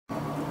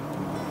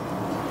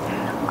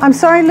I'm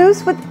sorry,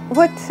 Luz,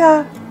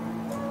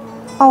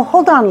 oh,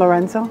 hold on,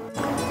 Lorenzo.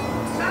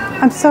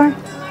 I'm sorry.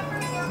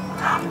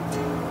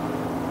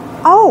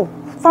 Oh,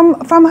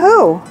 from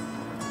who?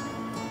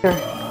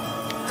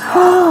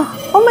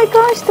 Oh my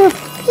gosh, they're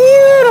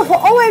beautiful.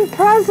 Oh, and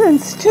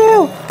presents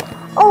too.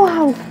 Oh,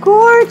 how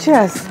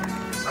gorgeous.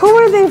 Who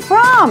are they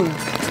from?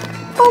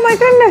 Oh my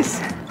goodness.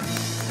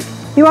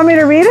 You want me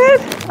to read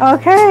it?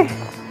 Okay.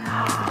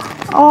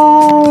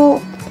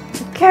 Oh,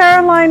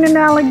 Caroline and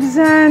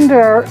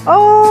Alexander.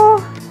 Oh,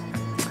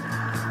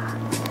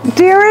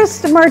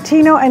 dearest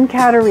Martino and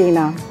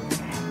Katerina,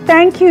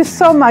 thank you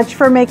so much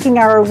for making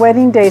our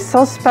wedding day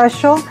so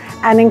special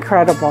and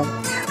incredible.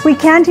 We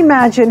can't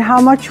imagine how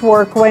much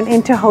work went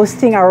into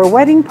hosting our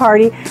wedding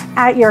party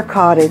at your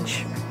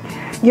cottage.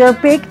 Your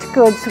baked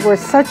goods were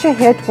such a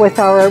hit with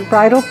our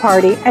bridal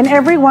party, and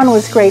everyone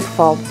was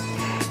grateful.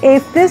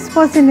 If this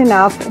wasn't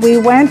enough, we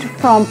went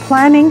from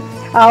planning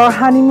our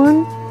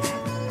honeymoon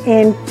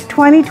in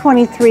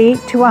 2023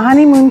 to a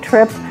honeymoon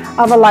trip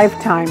of a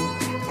lifetime,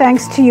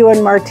 thanks to you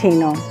and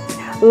Martino.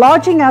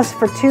 Lodging us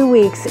for 2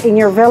 weeks in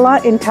your villa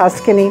in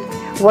Tuscany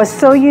was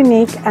so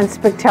unique and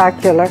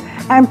spectacular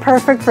and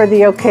perfect for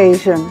the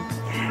occasion.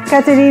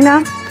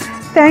 Caterina,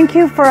 thank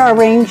you for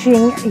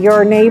arranging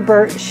your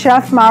neighbor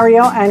Chef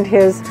Mario and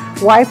his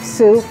wife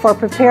Sue for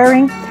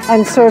preparing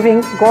and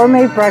serving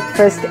gourmet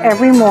breakfast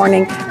every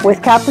morning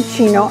with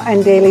cappuccino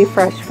and daily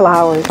fresh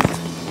flowers.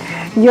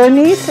 Your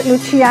niece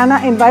Luciana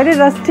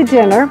invited us to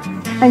dinner,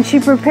 and she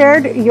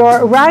prepared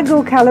your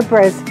ragu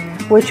calabrese,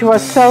 which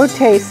was so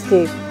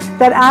tasty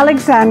that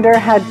Alexander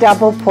had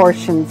double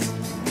portions.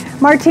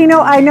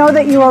 Martino, I know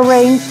that you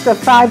arranged the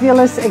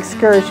fabulous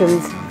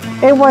excursions.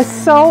 It was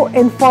so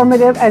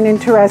informative and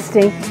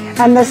interesting,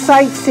 and the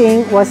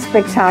sightseeing was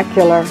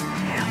spectacular.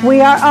 We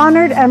are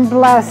honored and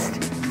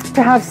blessed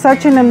to have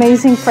such an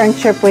amazing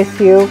friendship with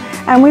you,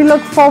 and we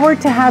look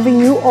forward to having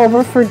you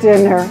over for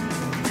dinner.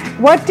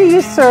 What do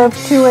you serve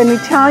to an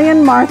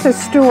Italian Martha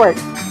Stewart?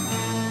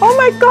 Oh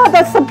my God,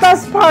 that's the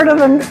best part of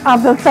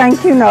the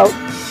thank you note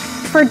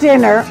for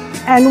dinner.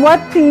 And what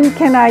theme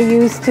can I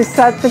use to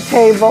set the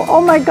table?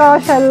 Oh my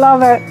gosh, I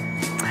love it.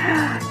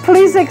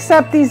 Please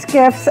accept these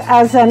gifts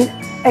as an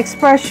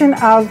expression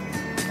of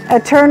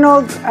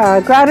eternal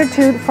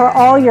gratitude for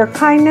all your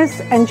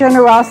kindness and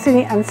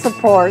generosity and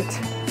support.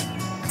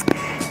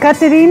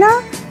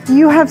 Caterina,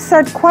 you have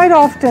said quite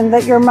often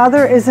that your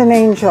mother is an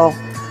angel.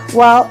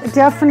 Well,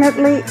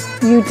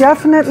 you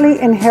definitely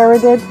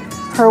inherited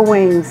her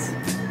wings.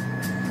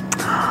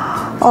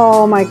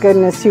 Oh my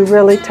goodness, you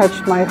really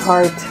touched my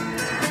heart.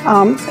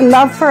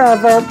 Love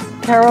forever,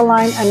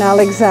 Caroline and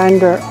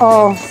Alexander.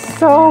 Oh,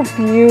 so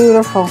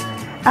beautiful.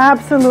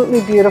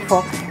 Absolutely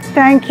beautiful.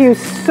 Thank you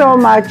so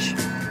much.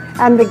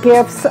 And the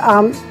gifts,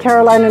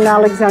 Caroline and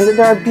Alexander,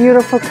 they're a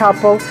beautiful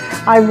couple.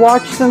 I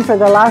watched them for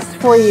the last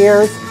 4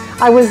 years.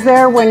 I was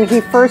there when he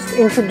first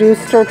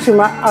introduced her to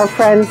our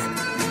friends,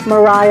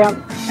 Mariah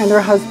and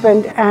her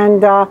husband.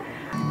 And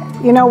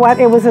you know what?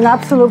 It was an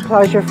absolute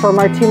pleasure for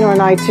Martino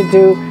and I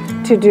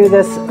to do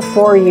this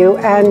for you.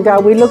 And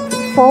we look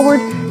forward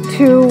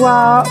to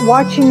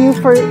watching you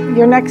for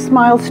your next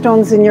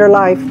milestones in your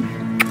life.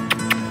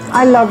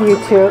 I love you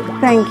too.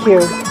 Thank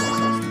you.